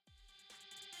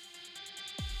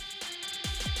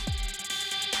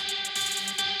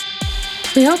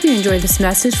We hope you enjoyed this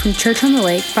message from Church on the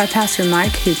Lake by Pastor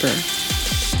Mike Hooper.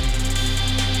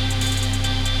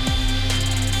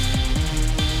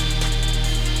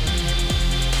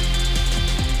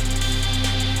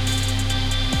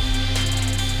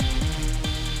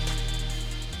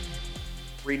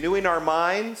 Renewing our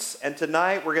minds, and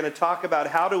tonight we're going to talk about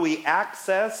how do we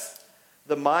access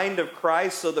the mind of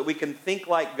Christ so that we can think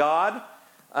like God.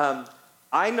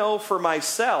 I know for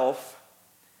myself,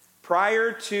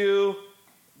 prior to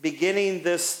beginning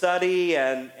this study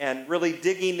and really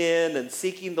digging in and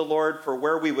seeking the Lord for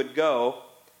where we would go,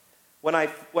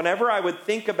 whenever I would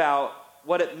think about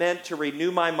what it meant to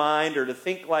renew my mind or to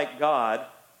think like God,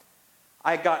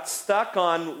 I got stuck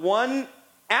on one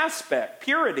aspect,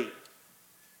 purity.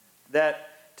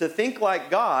 That to think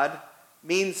like God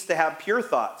means to have pure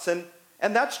thoughts. And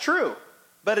that's true,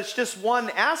 but it's just one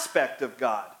aspect of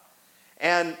God.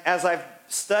 And as I've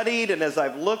studied and as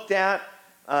I've looked at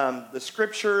the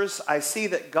scriptures, I see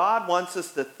that God wants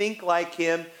us to think like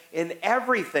Him in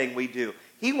everything we do.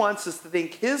 He wants us to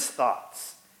think His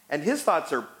thoughts. And His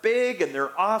thoughts are big and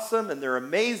they're awesome and they're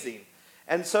amazing.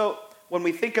 And so when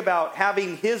we think about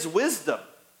having His wisdom,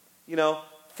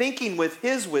 thinking with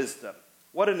His wisdom,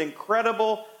 what an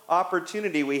incredible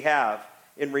opportunity we have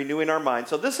in renewing our mind.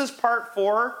 So this is part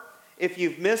 4. If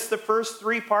you've missed the first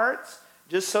 3 parts,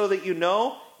 just so that you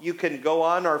know, you can go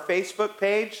on our Facebook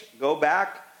page, go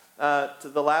back to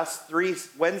the last 3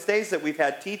 Wednesdays that we've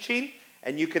had teaching,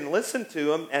 and you can listen to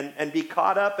them and be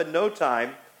caught up in no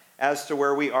time as to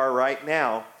where we are right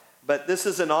now. But this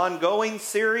is an ongoing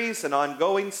series, an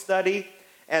ongoing study.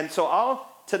 And so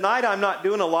tonight I'm not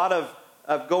doing a lot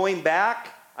of going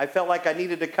back. I felt like I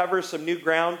needed to cover some new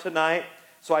ground tonight,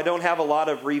 so I don't have a lot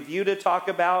of review to talk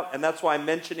about, and that's why I'm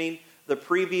mentioning the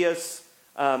previous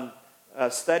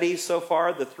studies so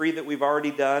far, the 3 that we've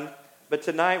already done. But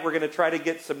tonight we're going to try to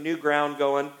get some new ground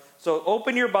going. So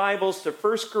open your Bibles to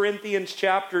 1 Corinthians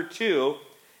chapter 2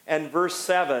 and verse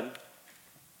 7.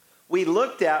 We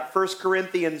looked at 1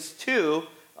 Corinthians 2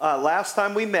 last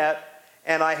time we met,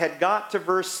 and I had got to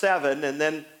verse 7, and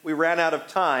then we ran out of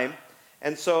time.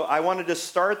 And so I wanted to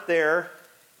start there,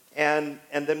 and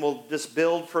then we'll just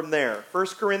build from there. 1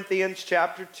 Corinthians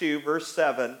chapter 2, verse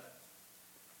 7.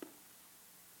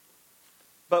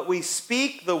 But we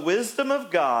speak the wisdom of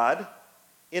God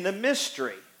in a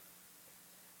mystery,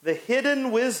 the hidden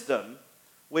wisdom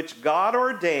which God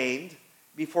ordained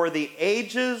before the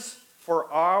ages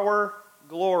for our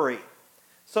glory.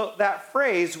 So that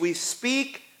phrase, we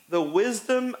speak the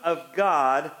wisdom of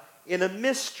God in a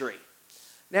mystery.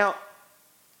 Now,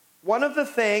 one of the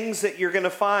things that you're going to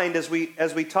find as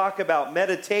we talk about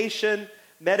meditation,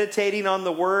 meditating on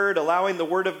the Word, allowing the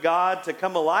Word of God to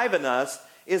come alive in us,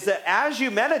 is that as you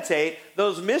meditate,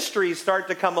 those mysteries start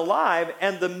to come alive,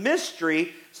 and the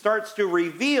mystery starts to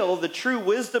reveal the true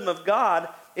wisdom of God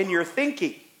in your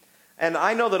thinking. And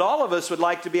I know that all of us would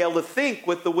like to be able to think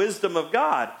with the wisdom of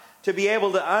God, to be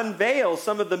able to unveil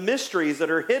some of the mysteries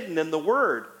that are hidden in the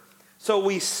Word. So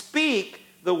we speak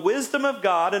the wisdom of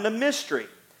God in a mystery.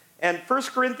 And 1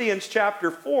 Corinthians chapter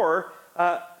 4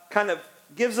 kind of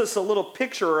gives us a little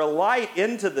picture or a light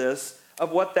into this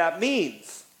of what that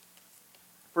means.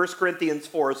 1 Corinthians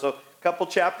 4, so a couple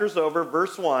chapters over,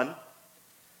 verse 1.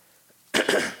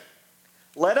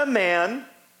 Let a man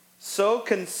so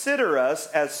consider us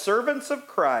as servants of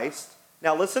Christ,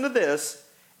 now listen to this,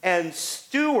 and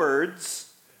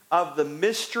stewards of the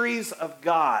mysteries of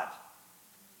God.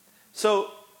 So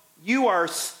you are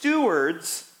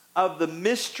stewards of the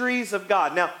mysteries of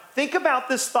God. Now, think about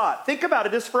this thought. Think about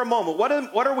it just for a moment.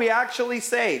 What are we actually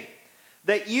saying?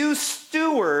 That you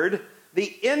steward the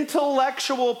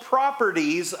intellectual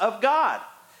properties of God.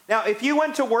 Now, if you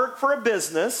went to work for a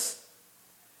business,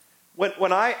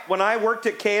 when I worked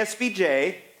at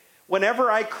KSBJ, whenever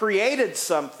I created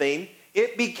something,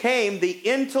 it became the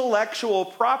intellectual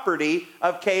property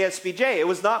of KSBJ. It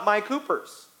was not Mike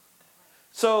Hooper's.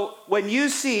 So when you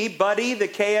see Buddy, the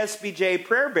KSBJ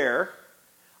prayer bear,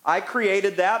 I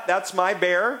created that. That's my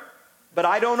bear, but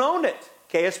I don't own it.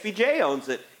 KSBJ owns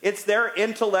it. It's their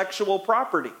intellectual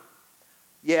property.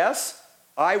 Yes,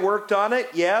 I worked on it.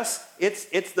 Yes,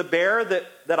 it's the bear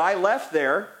that I left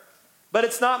there, but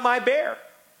it's not my bear.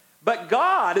 But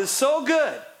God is so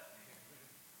good.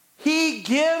 He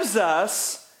gives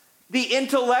us the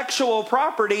intellectual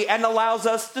property and allows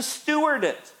us to steward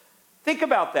it. Think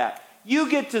about that. You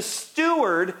get to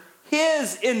steward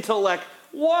His intellect.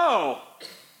 Whoa!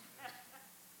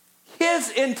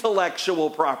 His intellectual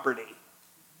property.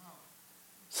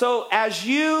 So as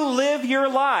you live your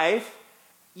life,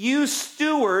 you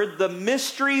steward the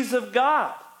mysteries of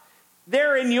God.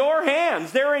 They're in your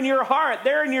hands. They're in your heart.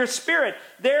 They're in your spirit.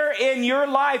 They're in your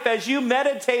life. As you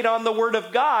meditate on the Word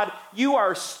of God, you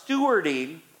are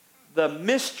stewarding the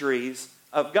mysteries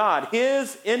of God,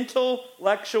 His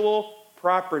intellectual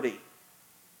property.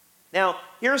 Now,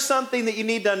 here's something that you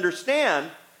need to understand.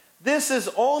 This is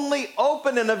only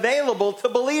open and available to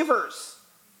believers.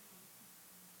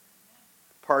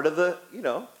 Part of the,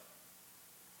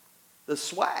 the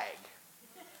swag.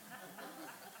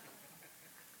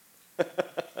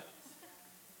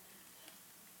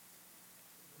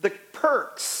 The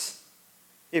perks,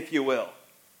 if you will.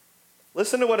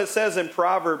 Listen to what it says in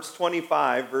Proverbs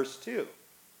 25, verse 2.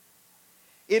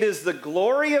 It is the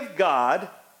glory of God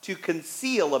to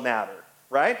conceal a matter,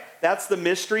 right? That's the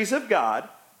mysteries of God.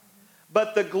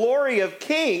 But the glory of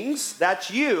kings,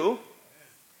 that's you,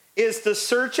 is to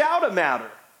search out a matter.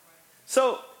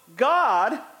 So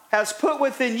God has put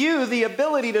within you the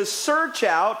ability to search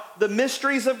out the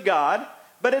mysteries of God,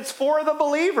 but it's for the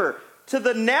believer. To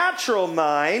the natural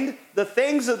mind, the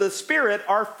things of the Spirit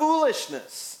are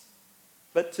foolishness.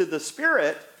 But to the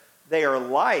Spirit, they are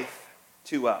life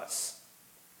to us.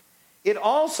 It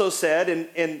also said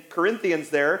in Corinthians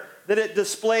there that it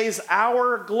displays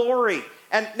our glory.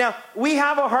 And now, we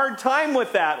have a hard time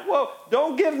with that. Whoa,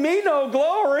 don't give me no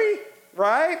glory,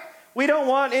 right? We don't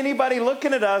want anybody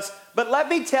looking at us. But let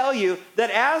me tell you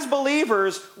that as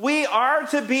believers, we are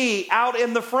to be out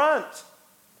in the front.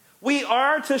 We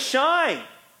are to shine.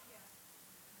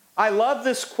 I love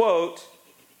this quote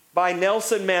by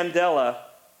Nelson Mandela.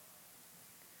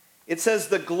 It says,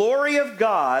 "The glory of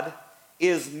God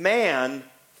is man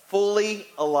fully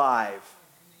alive."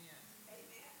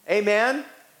 Amen?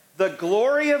 The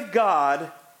glory of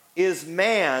God is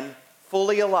man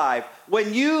fully alive.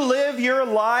 When you live your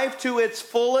life to its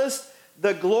fullest,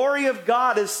 the glory of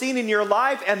God is seen in your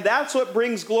life, and that's what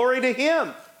brings glory to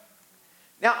Him.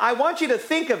 Now, I want you to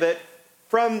think of it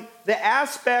from the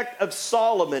aspect of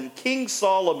Solomon, King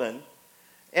Solomon.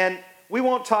 And we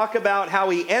won't talk about how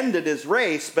he ended his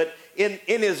race, but in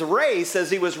his race, as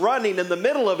he was running in the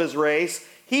middle of his race,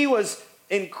 he was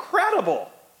incredible.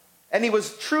 And he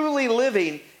was truly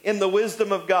living in the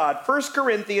wisdom of God. 1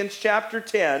 Corinthians chapter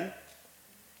 10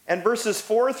 and verses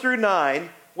 4 through 9,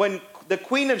 when the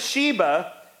Queen of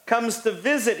Sheba comes to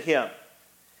visit him.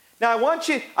 Now, I want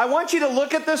you to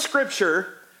look at the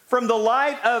scripture from the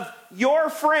light of your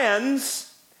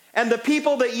friends and the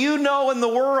people that you know in the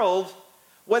world.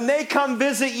 When they come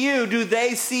visit you, do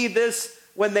they see this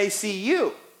when they see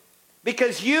you?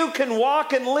 Because you can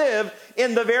walk and live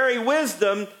in the very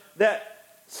wisdom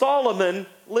that Solomon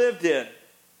lived in.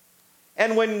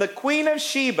 And when the Queen of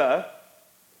Sheba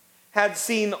had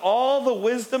seen all the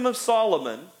wisdom of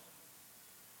Solomon,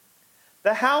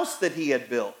 the house that he had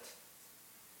built.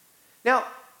 Now,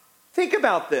 think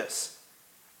about this.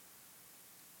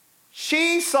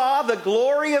 She saw the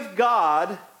glory of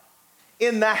God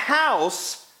in the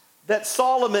house that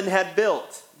Solomon had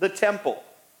built, the temple.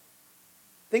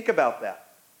 Think about that.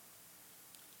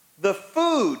 The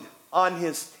food on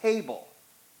his table.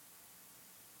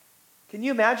 Can you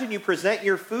imagine you present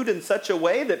your food in such a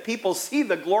way that people see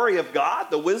the glory of God,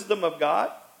 the wisdom of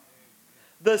God?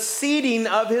 The seating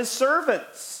of his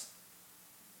servants.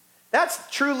 That's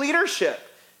true leadership.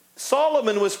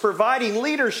 Solomon was providing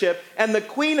leadership, and the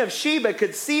Queen of Sheba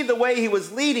could see the way he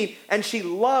was leading, and she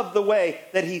loved the way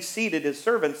that he seated his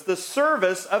servants, the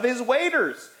service of his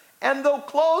waiters, and the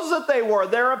clothes that they wore,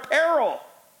 their apparel,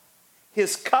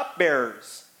 his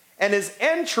cupbearers, and his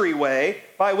entryway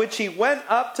by which he went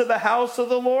up to the house of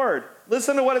the Lord.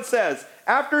 Listen to what it says.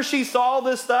 After she saw all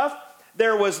this stuff,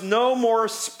 there was no more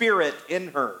spirit in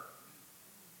her.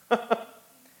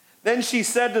 Then she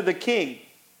said to the king,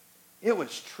 "It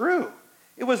was true.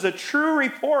 It was a true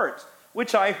report,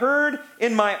 which I heard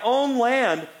in my own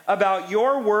land about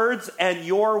your words and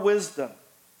your wisdom.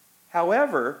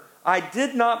 However, I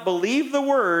did not believe the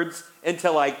words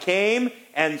until I came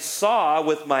and saw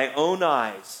with my own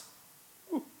eyes.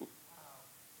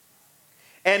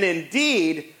 And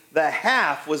indeed, the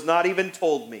half was not even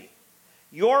told me.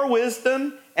 Your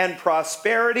wisdom and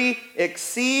prosperity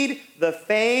exceed the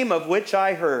fame of which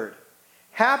I heard.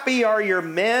 Happy are your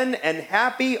men, and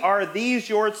happy are these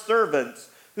your servants,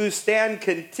 who stand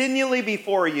continually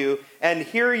before you and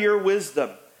hear your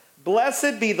wisdom.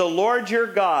 Blessed be the Lord your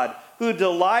God, who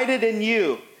delighted in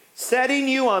you, setting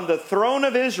you on the throne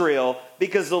of Israel,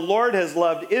 because the Lord has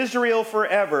loved Israel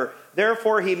forever.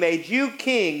 Therefore he made you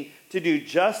king to do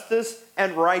justice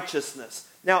and righteousness."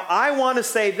 Now I want to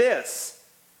say this.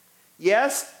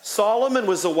 Yes, Solomon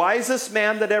was the wisest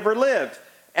man that ever lived.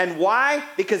 And why?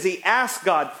 Because he asked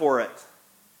God for it.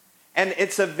 And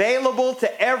it's available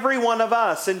to every one of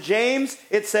us. In James,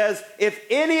 it says, if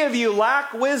any of you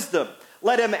lack wisdom,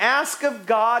 let him ask of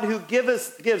God who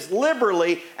gives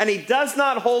liberally, and he does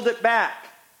not hold it back.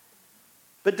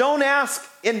 But don't ask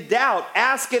in doubt,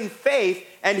 ask in faith,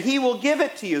 and he will give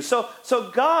it to you. So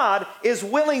God is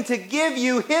willing to give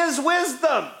you his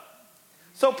wisdom.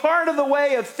 So part of the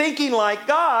way of thinking like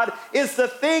God is to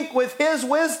think with his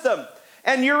wisdom.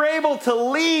 And you're able to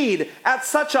lead at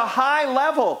such a high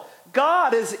level.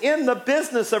 God is in the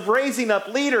business of raising up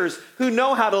leaders who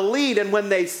know how to lead. And when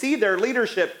they see their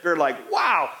leadership, they're like,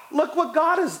 wow, look what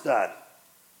God has done.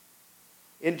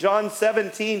 In John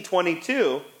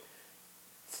 17:22,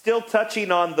 still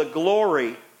touching on the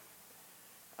glory,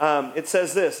 it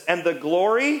says this, and the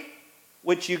glory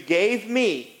which you gave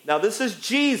me. Now this is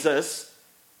Jesus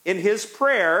in his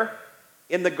prayer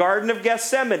in the Garden of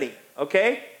Gethsemane,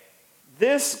 okay?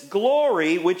 This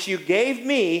glory which you gave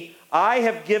me, I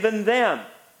have given them,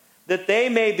 that they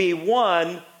may be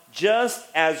one just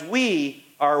as we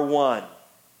are one.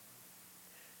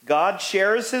 God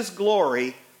shares his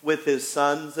glory with his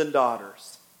sons and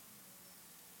daughters.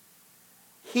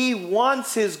 He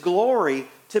wants his glory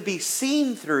to be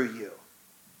seen through you.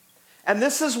 And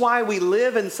this is why we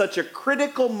live in such a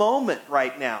critical moment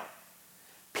right now.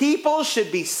 People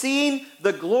should be seeing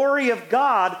the glory of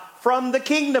God from the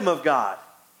kingdom of God,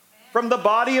 from the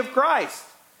body of Christ.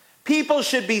 People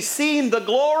should be seeing the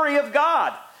glory of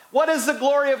God. What is the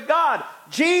glory of God?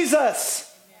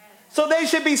 Jesus. So they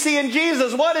should be seeing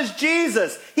Jesus. What is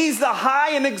Jesus? He's the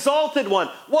high and exalted one.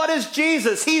 What is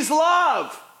Jesus? He's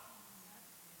love.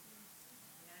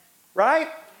 Right?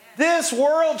 This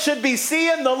world should be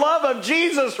seeing the love of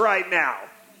Jesus right now.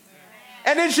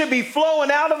 And it should be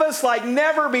flowing out of us like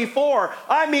never before.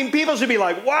 I mean, people should be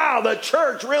like, wow, the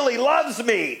church really loves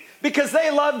me because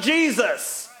they love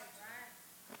Jesus.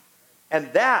 And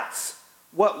that's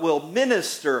what will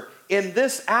minister in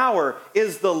this hour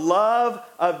is the love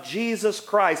of Jesus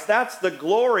Christ. That's the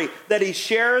glory that he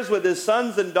shares with his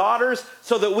sons and daughters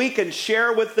so that we can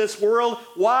share with this world.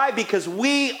 Why? Because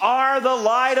we are the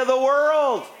light of the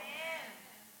world.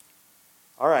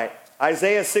 All right,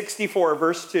 Isaiah 64,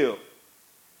 verse 2.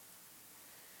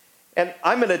 And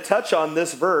I'm going to touch on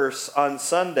this verse on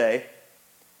Sunday.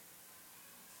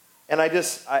 And I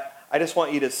just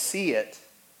want you to see it.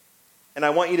 And I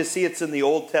want you to see it's in the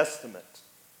Old Testament.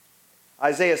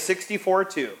 Isaiah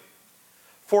 64:2.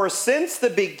 For since the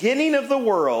beginning of the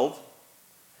world,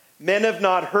 men have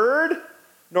not heard,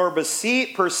 nor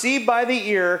perceived by the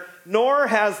ear, nor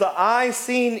has the eye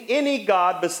seen any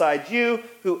God beside you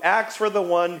who acts for the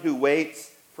one who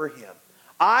waits for him.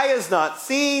 Eye is not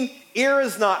seen, ear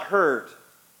is not heard.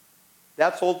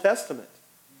 That's Old Testament.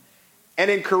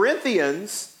 And in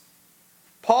Corinthians,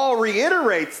 Paul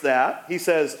reiterates that. He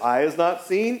says, eye is not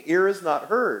seen, ear is not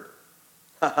heard.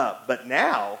 But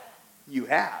now you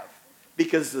have,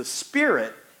 because the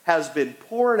Spirit has been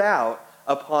poured out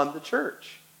upon the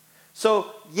church.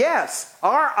 So yes,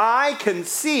 our eye can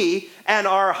see and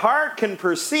our heart can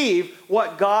perceive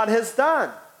what God has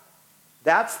done.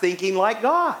 That's thinking like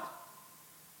God.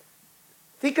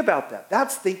 Think about that.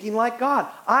 That's thinking like God.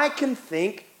 I can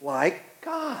think like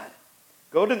God.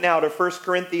 Go now to 1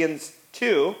 Corinthians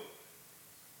 2,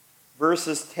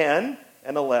 verses 10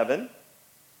 and 11.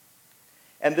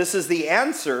 And this is the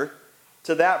answer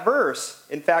to that verse.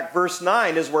 In fact, verse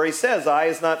 9 is where he says, eye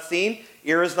is not seen,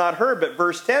 ear is not heard. But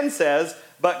verse 10 says,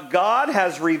 but God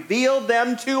has revealed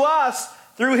them to us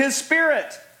through his Spirit.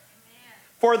 Amen.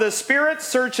 For the Spirit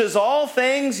searches all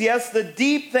things, yes, the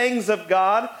deep things of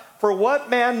God. For what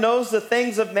man knows the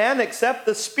things of man except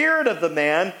the spirit of the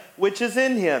man which is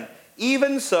in him?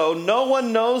 Even so, no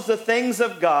one knows the things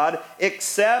of God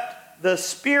except the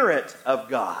Spirit of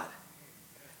God.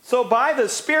 So by the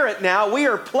Spirit now, we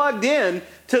are plugged in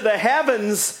to the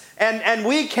heavens and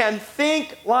we can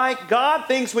think like God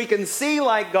thinks, we can see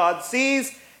like God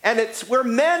sees, and we're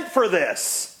meant for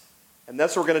this. And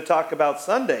that's what we're going to talk about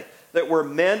Sunday, that we're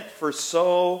meant for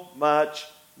so much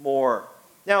more.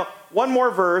 Now, one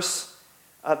more verse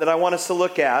that I want us to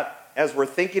look at as we're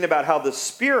thinking about how the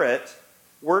Spirit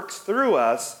works through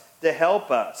us to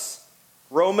help us.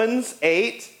 Romans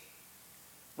 8,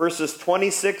 verses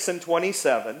 26 and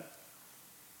 27.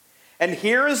 And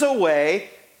here is a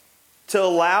way to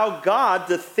allow God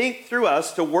to think through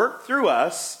us, to work through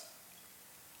us.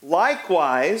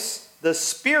 Likewise, the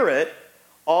Spirit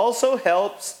also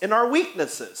helps in our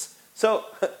weaknesses. So,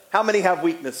 how many have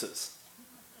weaknesses?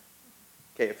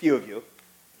 Okay, a few of you.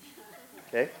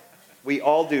 Okay? We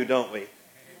all do, don't we?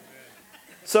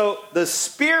 So, the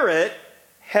Spirit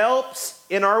helps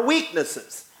in our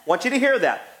weaknesses. I want you to hear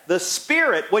that. The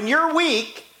Spirit, when you're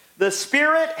weak, The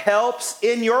Spirit helps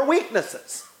in your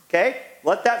weaknesses. Okay?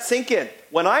 Let that sink in.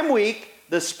 When I'm weak,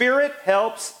 the Spirit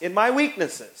helps in my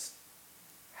weaknesses.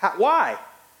 Why?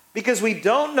 Because we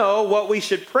don't know what we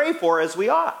should pray for as we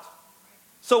ought.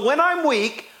 So when I'm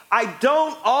weak, I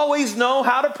don't always know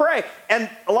how to pray. And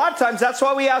a lot of times that's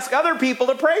why we ask other people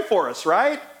to pray for us,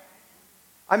 right?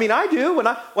 I mean, I do. When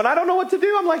I don't know what to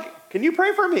do, I'm like, can you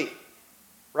pray for me?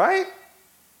 Right?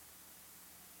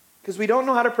 Because we don't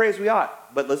know how to pray as we ought.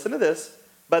 But listen to this.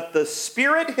 But the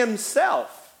Spirit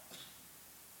himself,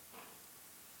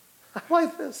 I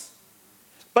like this.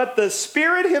 But the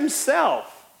Spirit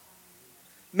himself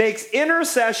makes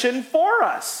intercession for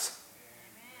us.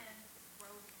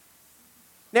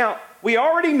 Now, we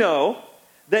already know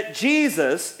that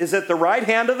Jesus is at the right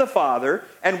hand of the Father,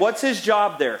 and what's his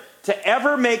job there? To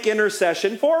ever make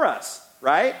intercession for us,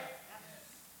 right?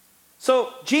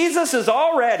 So, Jesus is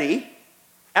already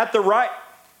at the right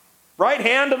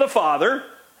hand of the Father,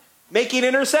 making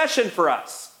intercession for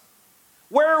us.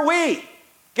 Where are we?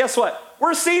 Guess what?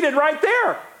 We're seated right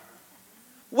there.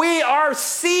 We are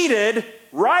seated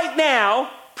right now,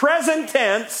 present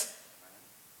tense,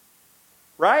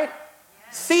 right?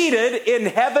 Seated in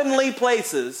heavenly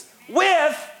places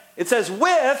with, it says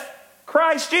with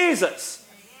Christ Jesus.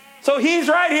 So he's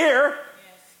right here.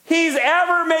 He's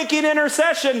ever making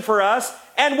intercession for us,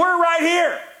 and we're right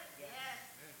here.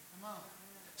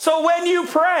 So when you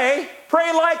pray,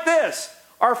 pray like this.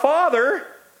 Our Father,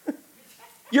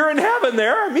 you're in heaven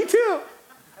there, me too.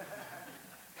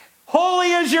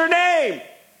 Holy is your name.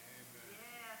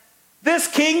 This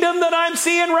kingdom that I'm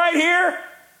seeing right here,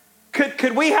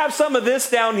 could we have some of this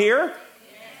down here?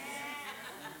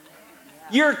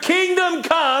 Your kingdom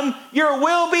come, your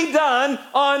will be done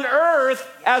on earth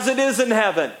as it is in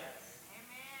heaven.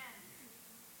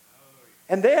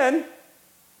 And then,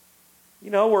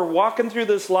 we're walking through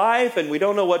this life and we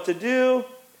don't know what to do.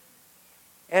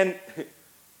 And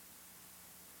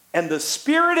the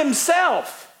Spirit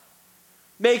himself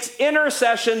makes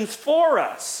intercessions for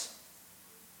us.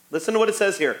 Listen to what it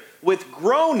says here. With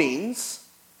groanings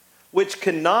which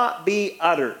cannot be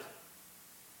uttered.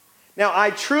 Now,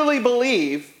 I truly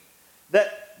believe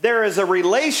that there is a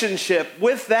relationship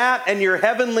with that and your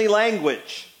heavenly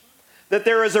language. That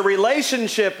there is a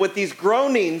relationship with these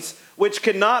groanings which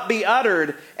cannot be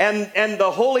uttered, and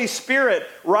the Holy Spirit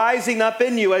rising up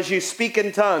in you as you speak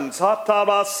in tongues. As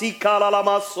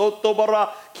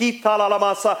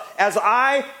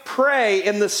I pray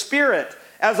in the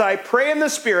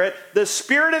Spirit, the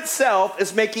Spirit itself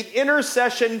is making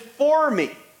intercession for me.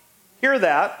 Hear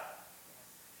that?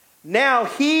 Now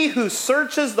he who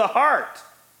searches the heart,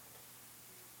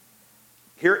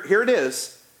 here it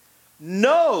is,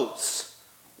 knows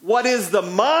what is the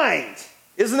mind.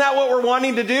 Isn't that what we're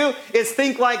wanting to do? Is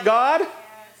think like God? Yes.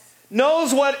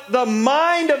 Knows what the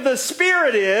mind of the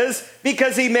Spirit is,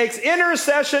 because he makes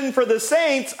intercession for the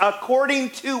saints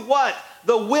according to what?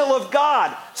 The will of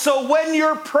God. So when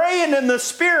you're praying in the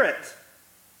Spirit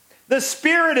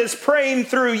is praying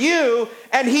through you,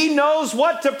 and he knows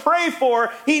what to pray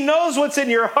for. He knows what's in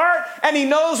your heart, and he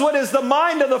knows what is the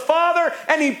mind of the Father,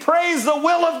 and he prays the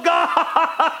will of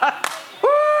God.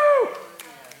 Woo!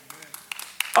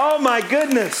 Oh my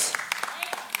goodness.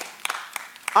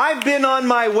 I've been on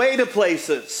my way to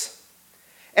places,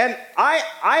 and I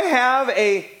have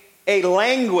a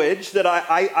language that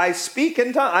I speak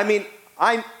in tongues. I mean,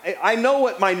 I know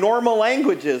what my normal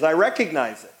language is. I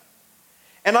recognize it.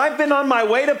 And I've been on my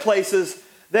way to places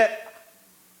that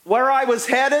where I was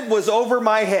headed was over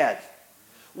my head.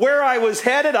 Where I was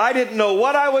headed, I didn't know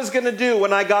what I was going to do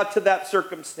when I got to that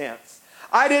circumstance.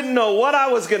 I didn't know what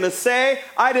I was going to say.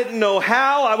 I didn't know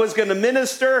how I was going to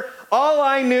minister. All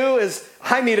I knew is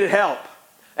I needed help.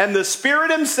 And the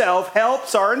Spirit himself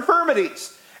helps our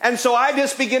infirmities. And so I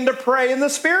just begin to pray in the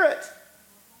Spirit.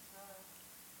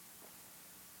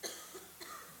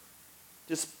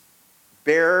 Just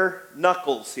bare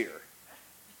knuckles here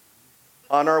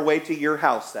on our way to your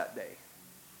house that day.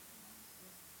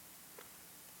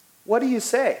 What do you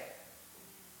say?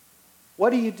 What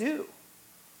do you do?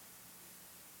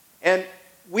 And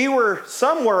we were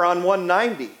somewhere on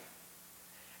 190.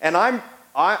 And I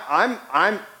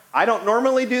don't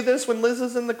normally do this when Liz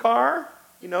is in the car,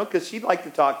 because she'd like to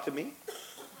talk to me.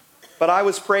 But I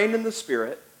was praying in the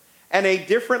Spirit, and a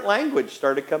different language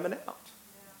started coming out.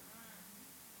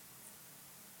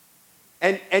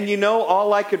 And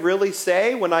all I could really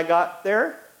say when I got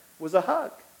there was a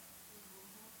hug.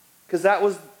 Because that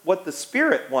was what the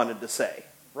Spirit wanted to say,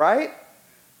 right?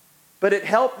 But it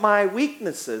helped my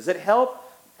weaknesses. It helped,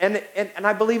 and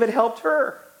I believe it helped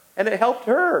her. And it helped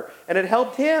her. And it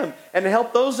helped him. And it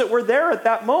helped those that were there at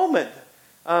that moment.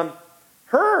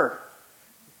 her.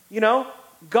 You know,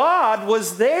 God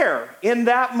was there in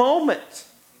that moment.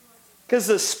 Because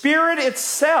the Spirit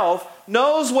itself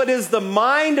knows what is the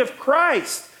mind of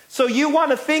Christ. So you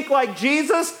want to think like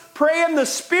Jesus? Pray in the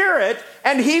Spirit,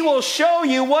 and He will show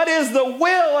you what is the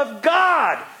will of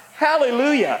God.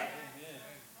 Hallelujah.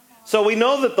 So we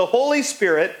know that the Holy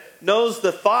Spirit knows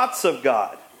the thoughts of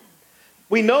God.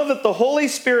 We know that the Holy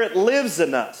Spirit lives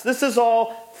in us. This is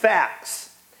all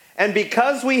facts. And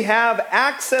because we have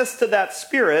access to that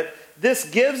Spirit, this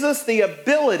gives us the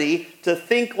ability to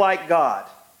think like God.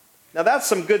 Now that's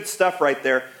some good stuff right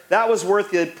there. That was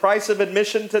worth the price of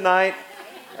admission tonight.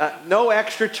 No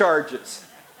extra charges.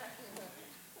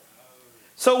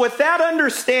 So with that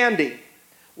understanding,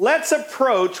 let's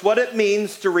approach what it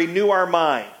means to renew our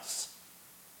minds.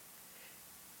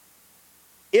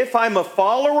 If I'm a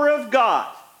follower of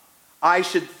God, I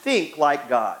should think like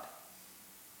God.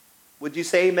 Would you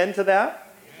say amen to that?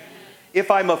 Amen.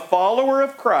 If I'm a follower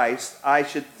of Christ, I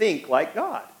should think like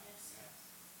God.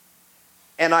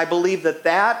 And I believe that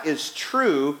that is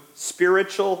true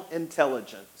spiritual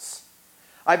intelligence.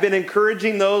 I've been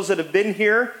encouraging those that have been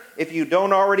here, if you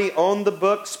don't already own the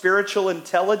book, Spiritual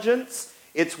Intelligence,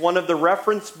 it's one of the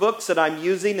reference books that I'm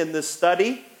using in this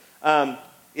study.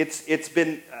 It's been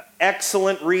an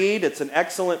excellent read. It's an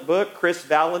excellent book. Chris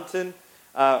Valentin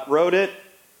wrote it.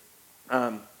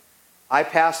 I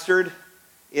pastored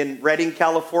in Redding,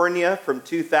 California from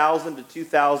 2000 to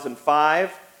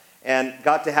 2005 and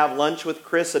got to have lunch with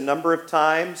Chris a number of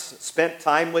times, spent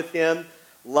time with him,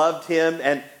 loved him.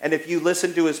 And if you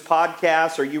listen to his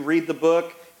podcast or you read the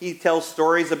book, he tells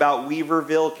stories about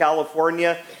Weaverville,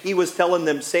 California. He was telling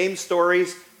them same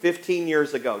stories 15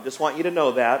 years ago. Just want you to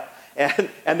know that.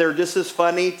 And they're just as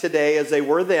funny today as they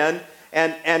were then.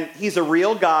 And he's a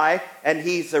real guy, and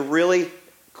he's a really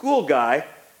cool guy.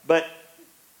 But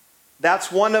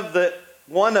that's one of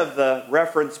the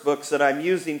reference books that I'm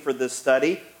using for this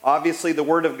study. Obviously, the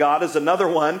Word of God is another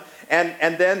one.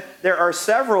 And then there are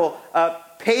several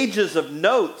pages of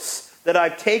notes that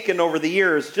I've taken over the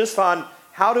years just on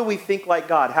how do we think like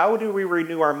God? How do we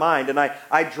renew our mind? And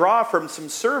I draw from some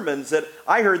sermons that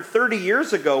I heard 30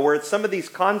 years ago where some of these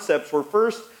concepts were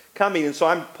first coming. And so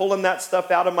I'm pulling that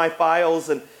stuff out of my files.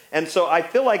 And so I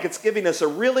feel like it's giving us a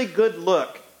really good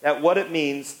look at what it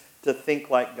means to think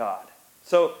like God.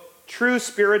 So true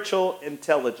spiritual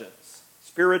intelligence.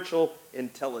 Spiritual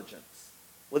intelligence.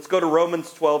 Let's go to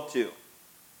Romans 12:2.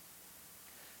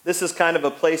 This is kind of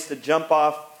a place to jump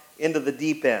off into the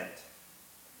deep end.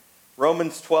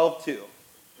 Romans 12:2.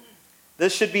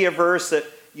 This should be a verse that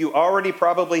you already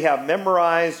probably have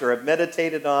memorized or have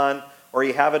meditated on, or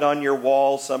you have it on your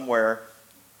wall somewhere.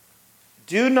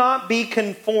 Do not be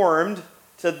conformed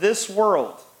to this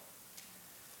world,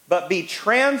 but be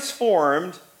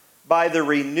transformed by the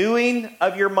renewing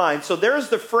of your mind. So there's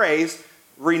the phrase,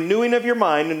 renewing of your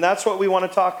mind, and that's what we want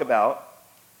to talk about.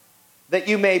 That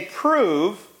you may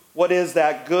prove what is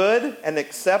that good and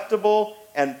acceptable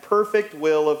and perfect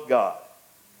will of God.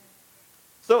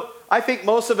 So I think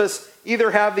most of us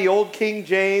either have the old King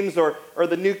James or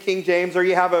the New King James, or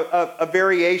you have a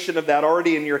variation of that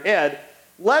already in your head.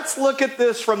 Let's look at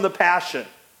this from the Passion.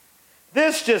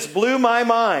 This just blew my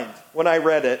mind when I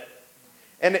read it.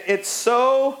 And it's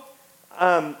so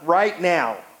right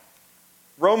now.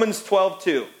 Romans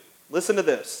 12:2. Listen to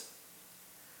this.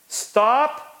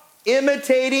 Stop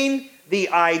imitating the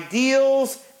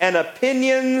ideals and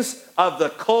opinions of the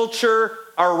culture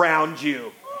around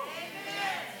you.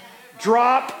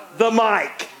 Drop the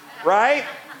mic, right?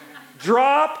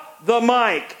 Drop the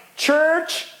mic.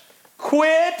 Church,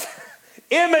 quit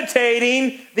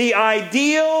imitating the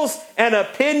ideals and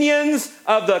opinions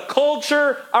of the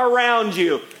culture around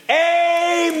you.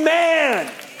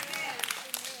 Amen.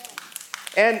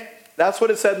 And that's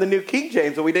what it said in the New King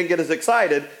James, and we didn't get as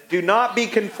excited. Do not be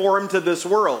conformed to this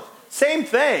world. Same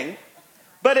thing,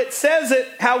 but it says it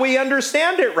how we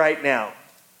understand it right now.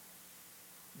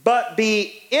 But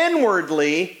be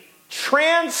inwardly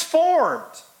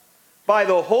transformed by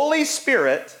the Holy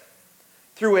Spirit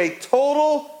through a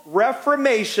total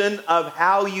reformation of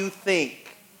how you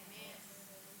think.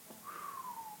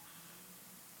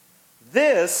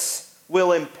 This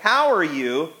will empower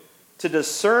you to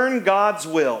discern God's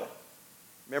will.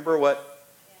 Remember what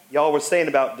y'all were saying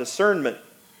about discernment.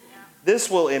 This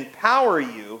will empower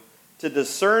you to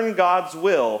discern God's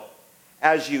will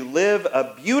as you live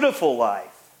a beautiful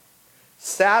life,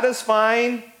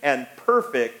 satisfying and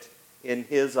perfect in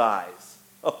His eyes.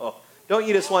 Oh, don't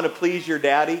you just want to please your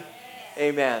daddy?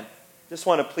 Amen. Just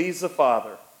want to please the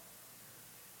Father.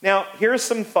 Now, here's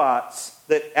some thoughts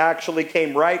that actually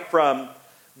came right from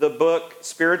the book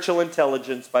Spiritual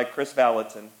Intelligence by Chris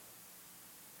Valentin.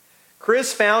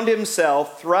 Chris found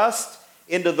himself thrust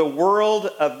into the world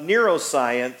of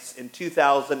neuroscience in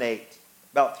 2008,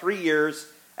 about 3 years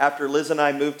after Liz and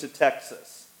I moved to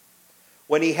Texas,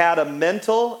 when he had a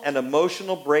mental and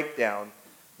emotional breakdown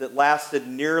that lasted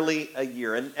nearly a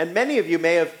year. And many of you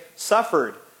may have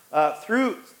suffered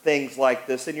through things like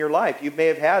this in your life. You may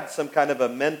have had some kind of a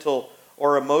mental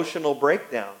or emotional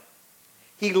breakdown.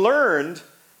 He learned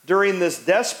during this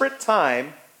desperate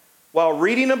time, while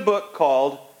reading a book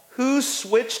called Who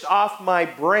Switched Off My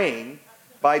Brain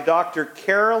by Dr.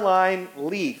 Caroline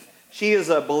Leaf. She is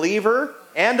a believer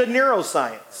and a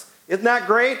neuroscience. Isn't that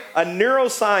great? A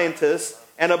neuroscientist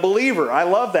and a believer. I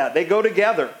love that. They go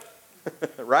together.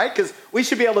 Right? Because we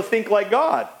should be able to think like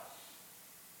God.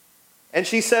 And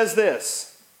she says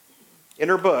this in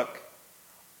her book: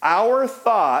 our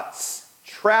thoughts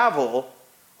travel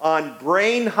on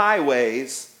brain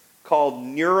highways called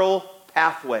neural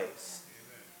pathways.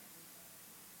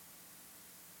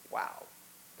 Wow,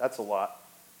 that's a lot.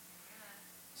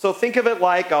 So think of it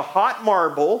like a hot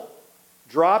marble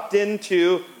dropped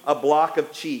into a block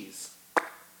of cheese.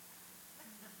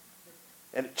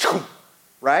 And it,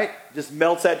 right? Just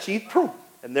melts that cheese.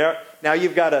 And there, now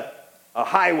you've got a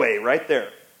highway right there.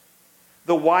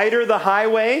 The wider the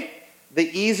highway, the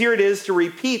easier it is to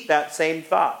repeat that same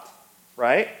thought.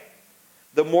 Right?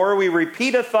 The more we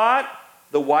repeat a thought,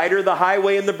 the wider the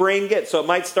highway in the brain gets. So it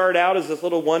might start out as this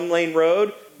little one-lane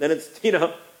road, then it's,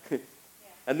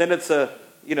 and then it's a,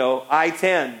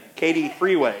 I-10, Katy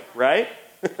Freeway, right?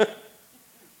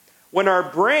 When our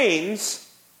brains,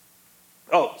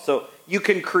 so you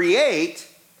can create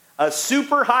a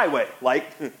super highway, like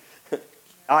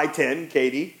I-10,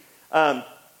 Katy,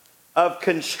 of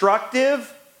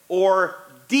constructive or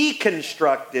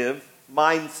deconstructive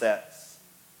mindsets,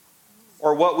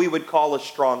 or what we would call a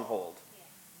stronghold.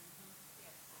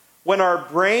 When our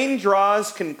brain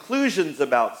draws conclusions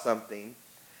about something,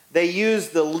 they use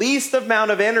the least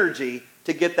amount of energy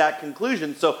to get that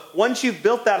conclusion. So once you've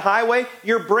built that highway,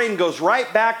 your brain goes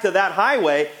right back to that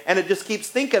highway, and it just keeps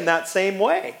thinking that same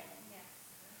way.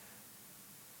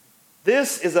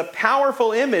 This is a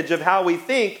powerful image of how we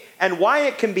think and why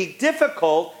it can be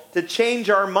difficult to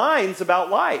change our minds about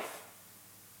life.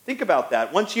 Think about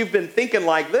that. Once you've been thinking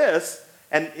like this,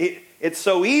 and it's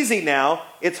so easy now,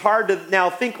 it's hard to now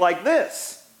think like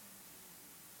this.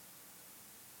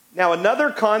 Now,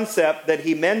 another concept that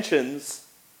he mentions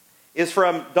is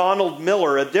from Donald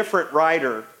Miller, a different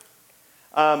writer.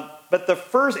 But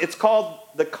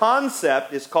the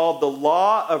concept is called the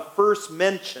law of first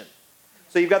mention.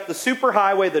 So you've got the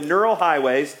superhighway, the neural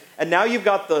highways, and now you've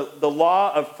got the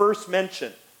law of first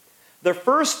mention. The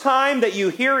first time that you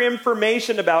hear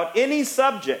information about any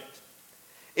subject,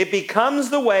 it becomes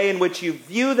the way in which you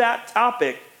view that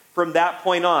topic from that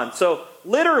point on. So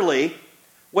literally,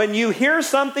 when you hear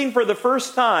something for the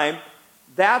first time,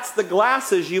 that's the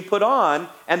glasses you put on,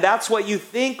 and that's what you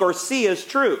think or see as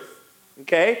truth.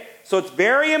 Okay? So it's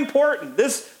very important.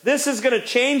 This is going to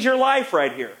change your life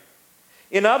right here.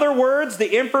 In other words,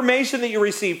 the information that you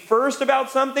receive first about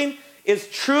something is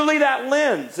truly that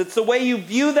lens. It's the way you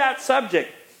view that subject.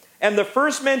 And the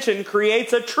first mention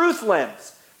creates a truth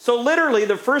lens. So literally,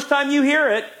 the first time you hear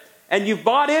it and you've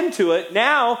bought into it,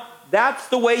 now that's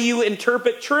the way you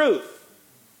interpret truth.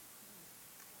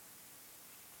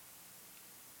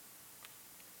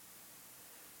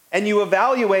 And you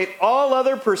evaluate all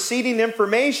other preceding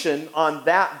information on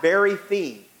that very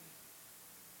theme.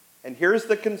 And here's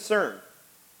the concern.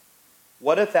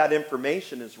 What if that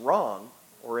information is wrong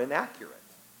or inaccurate?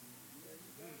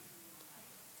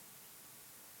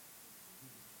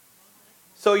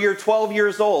 So you're 12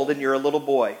 years old and you're a little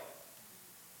boy.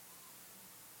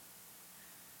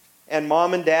 And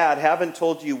mom and dad haven't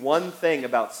told you one thing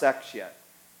about sex yet.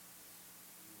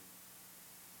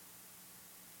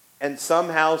 And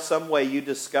somehow, some way you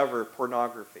discover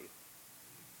pornography.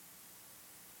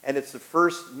 And it's the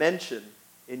first mention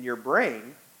in your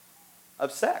brain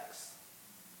of sex.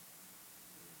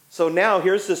 So now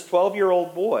here's this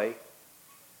 12-year-old boy,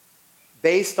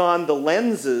 based on the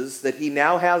lenses that he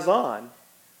now has on,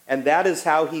 and that is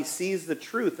how he sees the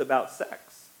truth about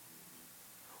sex.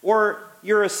 Or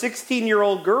you're a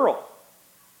 16-year-old girl,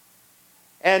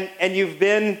 and you've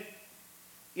been,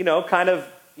 kind of,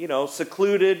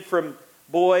 secluded from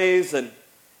boys, and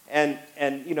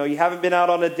you haven't been out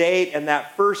on a date, and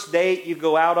that first date you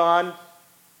go out on,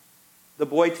 the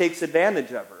boy takes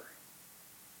advantage of her.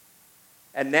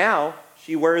 And now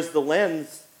she wears the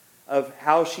lens of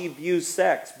how she views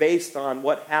sex based on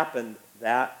what happened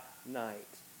that night.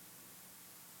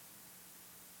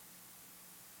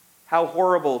 How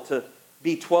horrible to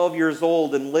be 12 years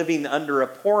old and living under a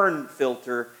porn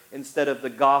filter instead of the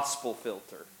gospel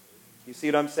filter. You see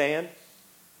what I'm saying?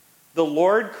 The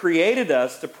Lord created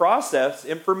us to process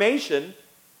information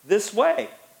this way.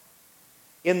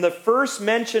 In the first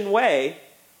mentioned way,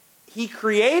 He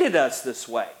created us this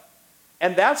way.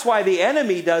 And that's why the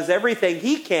enemy does everything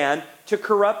he can to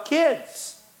corrupt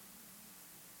kids.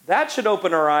 That should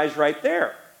open our eyes right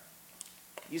there.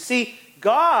 You see,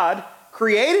 God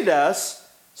created us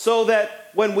so that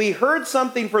when we heard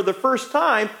something for the first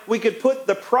time, we could put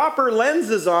the proper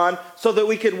lenses on so that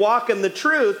we could walk in the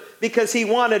truth, because He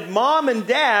wanted mom and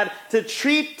dad to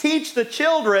teach the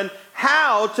children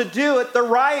how to do it the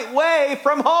right way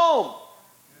from home.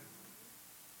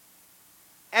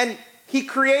 And He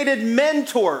created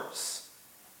mentors.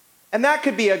 And that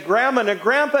could be a grandma and a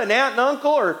grandpa, an aunt and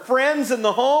uncle, or friends in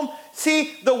the home.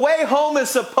 See, the way home is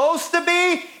supposed to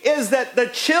be is that the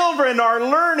children are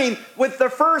learning with the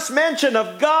first mention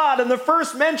of God and the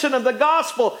first mention of the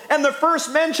gospel and the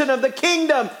first mention of the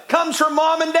kingdom comes from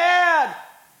mom and dad.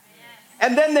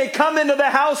 And then they come into the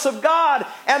house of God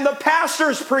and the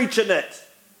pastor's preaching it.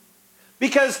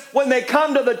 Because when they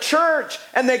come to the church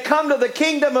and they come to the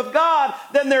kingdom of God,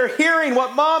 then they're hearing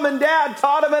what mom and dad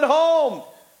taught them at home.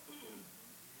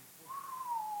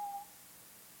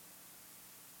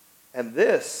 And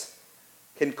this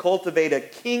can cultivate a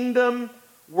kingdom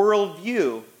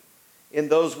worldview in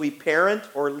those we parent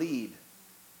or lead.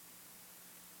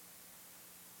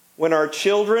 When our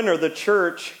children or the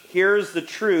church hears the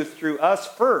truth through us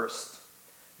first,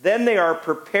 then they are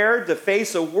prepared to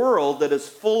face a world that is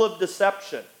full of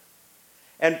deception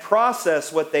and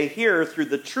process what they hear through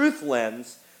the truth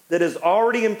lens that is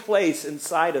already in place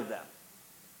inside of them.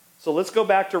 So let's go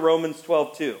back to Romans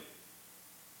 12:2.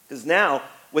 Because now,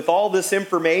 with all this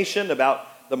information about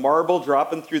the marble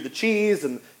dropping through the cheese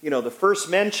and, the first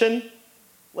mention,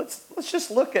 let's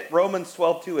just look at Romans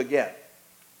 12:2 again.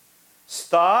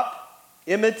 Stop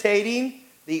imitating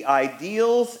the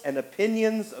ideals and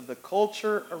opinions of the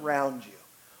culture around you.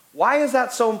 Why is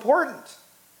that so important?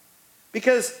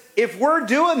 Because if we're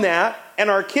doing that and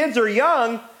our kids are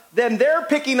young, then they're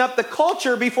picking up the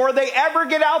culture before they ever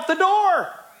get out the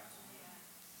door.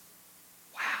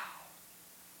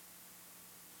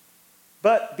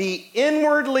 But be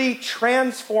inwardly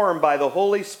transformed by the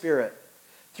Holy Spirit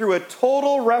through a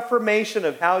total reformation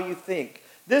of how you think.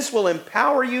 This will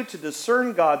empower you to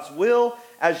discern God's will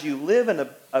as you live in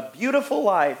a beautiful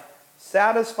life,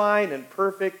 satisfying and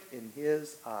perfect in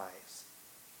His eyes.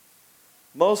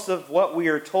 Most of what we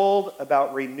are told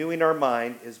about renewing our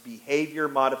mind is behavior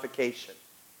modification.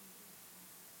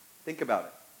 Think about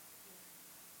it.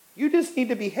 You just need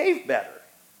to behave better.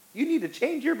 You need to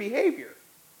change your behavior.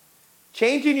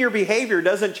 Changing your behavior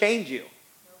doesn't change you.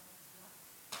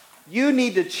 You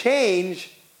need to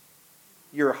change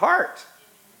your heart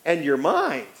and your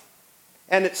mind.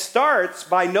 And it starts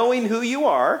by knowing who you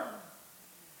are.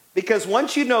 Because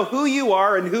once you know who you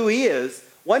are and who He is,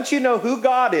 once you know who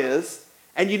God is,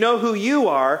 and you know who you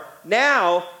are,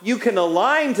 now you can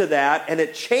align to that and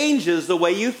it changes the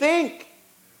way you think.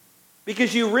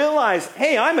 Because you realize,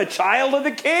 hey, I'm a child of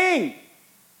the King.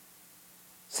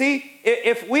 See,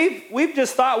 if we've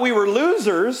just thought we were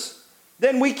losers,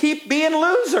 then we keep being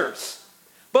losers.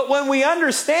 But when we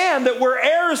understand that we're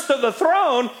heirs to the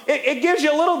throne, it gives you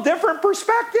a little different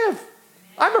perspective.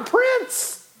 I'm a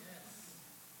prince.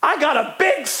 I got a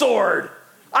big sword.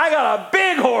 I got a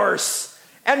big horse.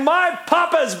 And my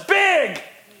papa's big.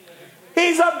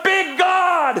 He's a big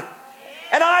God.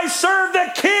 And I serve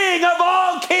the King of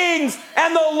all kings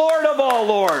and the Lord of all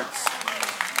lords.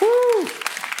 Woo.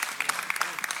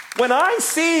 When I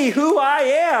see who I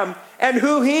am and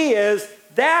who He is,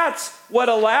 that's what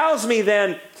allows me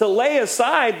then to lay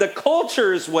aside the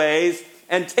culture's ways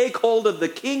and take hold of the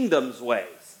kingdom's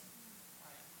ways.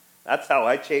 That's how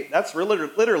I change. That's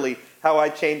literally how I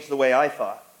changed the way I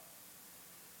thought.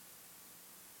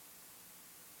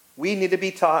 We need to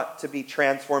be taught to be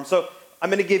transformed. So I'm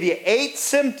going to give you 8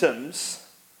 symptoms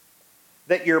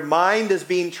that your mind is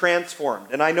being transformed.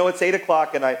 And I know it's 8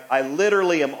 o'clock and I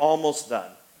literally am almost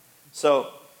done.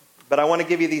 But I want to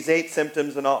give you these 8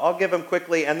 symptoms, and I'll give them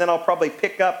quickly, and then I'll probably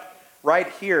pick up right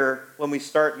here when we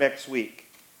start next week.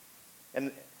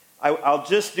 And I'll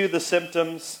just do the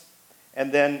symptoms,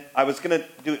 and then I was going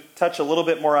to touch a little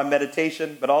bit more on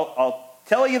meditation, but I'll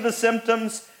tell you the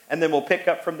symptoms, and then we'll pick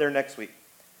up from there next week.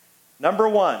 Number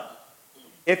 1,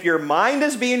 if your mind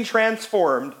is being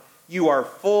transformed, you are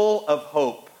full of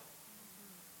hope.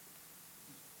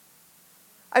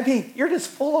 I mean, you're just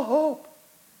full of hope.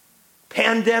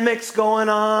 Pandemics going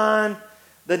on,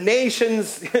 the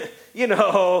nation's,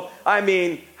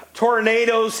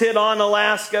 tornadoes hit on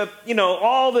Alaska,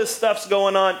 all this stuff's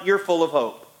going on, you're full of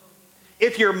hope.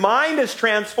 If your mind is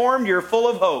transformed, you're full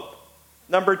of hope.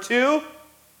 Number 2,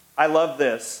 I love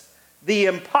this. The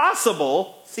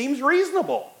impossible seems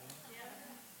reasonable.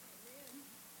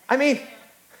 I mean,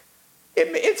 you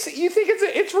think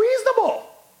it's reasonable,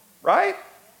 right?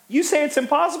 You say it's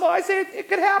impossible, I say it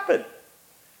could happen.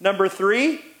 Number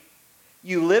 3,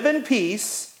 you live in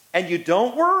peace and you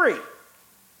don't worry.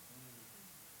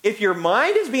 If your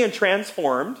mind is being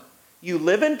transformed, you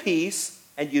live in peace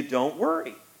and you don't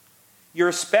worry.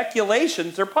 Your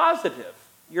speculations are positive.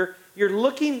 You're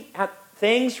looking at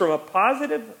things from a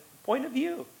positive point of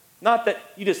view. Not that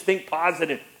you just think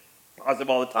positive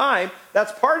all the time.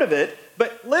 That's part of it.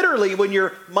 But literally, when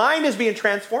your mind is being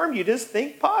transformed, you just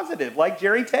think positive, like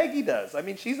Jerry Taggy does. I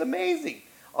mean, she's amazing.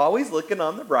 Always looking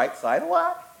on the bright side of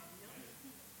life.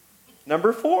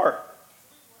 Number 4,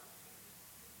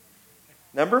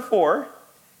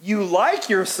 you like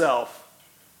yourself.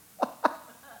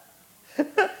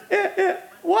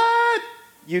 What?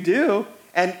 You do.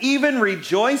 And even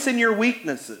rejoice in your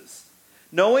weaknesses,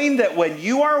 knowing that when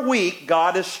you are weak,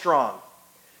 God is strong.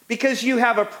 Because you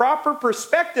have a proper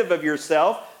perspective of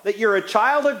yourself, that you're a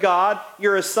child of God,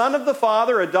 you're a son of the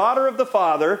Father, a daughter of the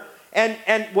Father,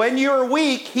 and when you're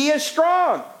weak, He is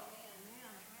strong.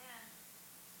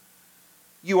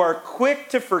 You are quick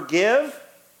to forgive,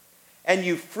 and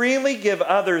you freely give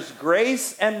others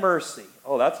grace and mercy.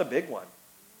 Oh, that's a big one.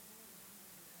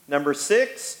 Number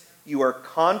 6, you are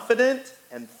confident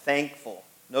and thankful.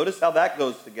 Notice how that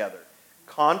goes together.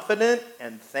 Confident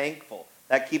and thankful.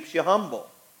 That keeps you humble.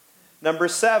 Number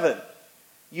 7,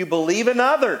 you believe in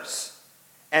others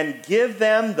and give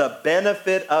them the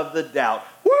benefit of the doubt.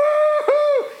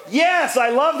 Woo-hoo! Yes, I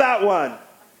love that one.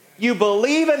 You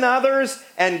believe in others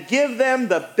and give them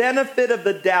the benefit of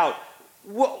the doubt.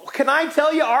 Well, can I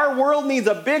tell you, our world needs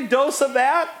a big dose of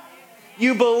that?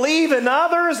 You believe in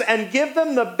others and give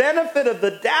them the benefit of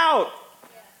the doubt.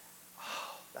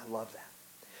 Oh, I love that.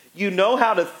 You know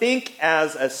how to think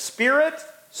as a spirit,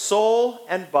 soul,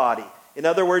 and body. In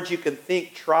other words, you can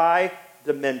think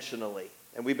tri-dimensionally.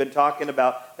 And we've been talking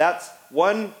about, that's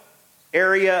one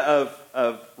area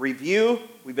of review.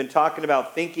 We've been talking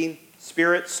about thinking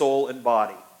spirit, soul, and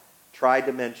body,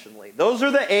 tri-dimensionally. Those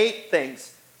are the 8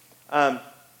 things. And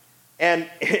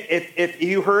if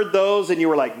you heard those and you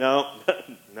were like, no,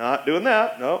 not doing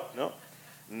that. Nope,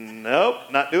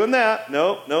 not doing that.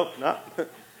 Nope, not.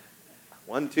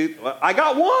 1, 2, I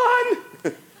got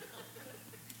 1.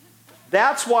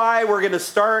 That's why we're going to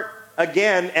start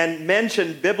again and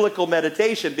mention biblical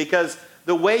meditation, because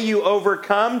the way you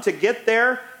overcome to get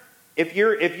there, if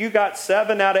you got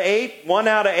 7 out of 8, 1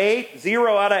 out of 8,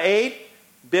 0 out of 8,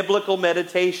 biblical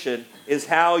meditation is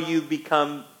how you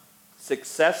become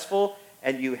successful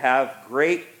and you have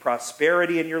great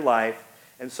prosperity in your life.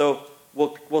 And so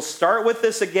we'll start with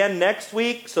this again next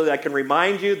week so that I can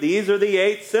remind you these are the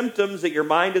 8 symptoms that your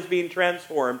mind is being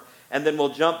transformed. And then we'll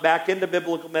jump back into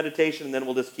biblical meditation, and then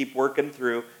we'll just keep working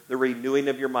through the renewing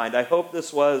of your mind. I hope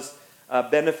this was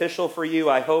beneficial for you.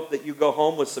 I hope that you go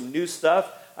home with some new stuff.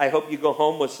 I hope you go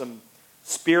home with some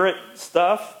spirit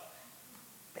stuff.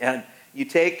 And you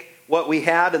take what we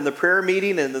had in the prayer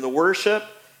meeting and in the worship,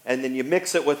 and then you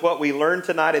mix it with what we learned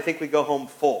tonight. I think we go home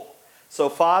full. So,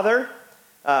 Father,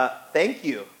 thank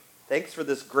you. Thanks for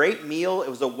this great meal. It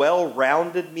was a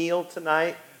well-rounded meal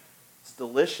tonight. It's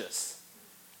delicious.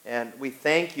 And we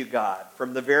thank you, God,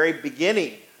 from the very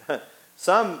beginning.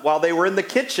 Some, while they were in the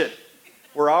kitchen,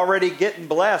 were already getting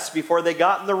blessed before they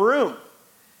got in the room.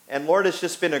 And Lord, it's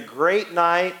just been a great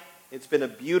night. It's been a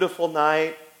beautiful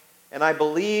night. And I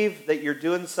believe that you're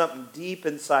doing something deep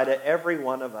inside of every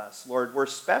one of us. Lord, we're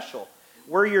special.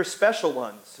 We're your special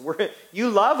ones.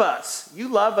 You love us. You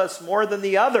love us more than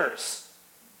the others.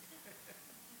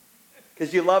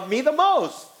 Because you love me the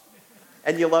most.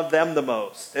 And you love them the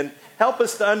most. And help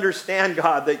us to understand,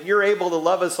 God, that you're able to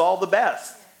love us all the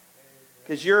best.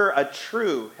 Because you're a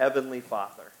true Heavenly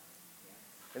Father.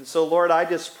 And so, Lord, I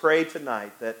just pray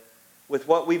tonight that with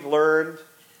what we've learned,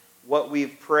 what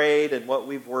we've prayed, and what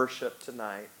we've worshiped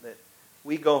tonight, that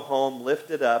we go home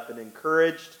lifted up and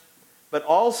encouraged, but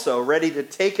also ready to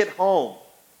take it home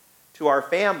to our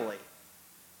family,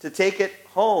 to take it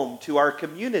home to our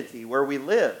community where we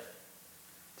live,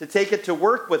 to take it to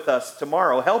work with us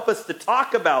tomorrow. Help us to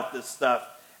talk about this stuff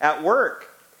at work.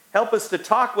 Help us to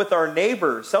talk with our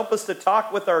neighbors. Help us to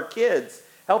talk with our kids.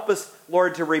 Help us,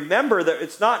 Lord, to remember that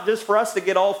it's not just for us to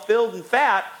get all filled and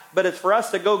fat, but it's for us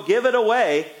to go give it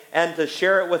away and to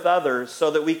share it with others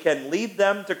so that we can lead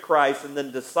them to Christ and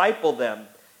then disciple them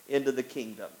into the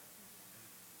kingdom.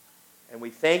 And we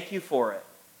thank you for it.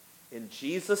 In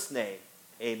Jesus' name,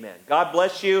 amen. God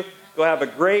bless you. Go have a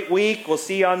great week. We'll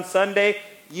see you on Sunday.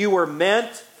 You were meant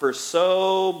for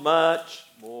so much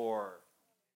more.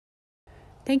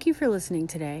 Thank you for listening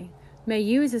today. May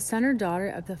you, as a son or daughter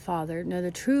of the Father, know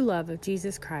the true love of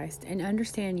Jesus Christ and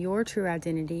understand your true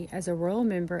identity as a royal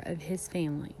member of His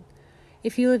family.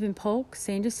 If you live in Polk,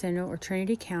 San Jacinto, or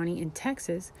Trinity County in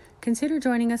Texas, consider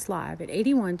joining us live at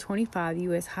 8125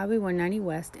 U.S. Highway 190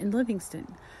 West in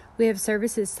Livingston. We have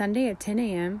services Sunday at 10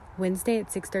 a.m., Wednesday at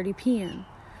 6:30 p.m.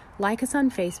 Like us on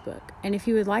Facebook, and if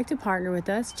you would like to partner with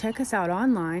us, check us out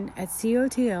online at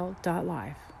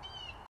cotl.life.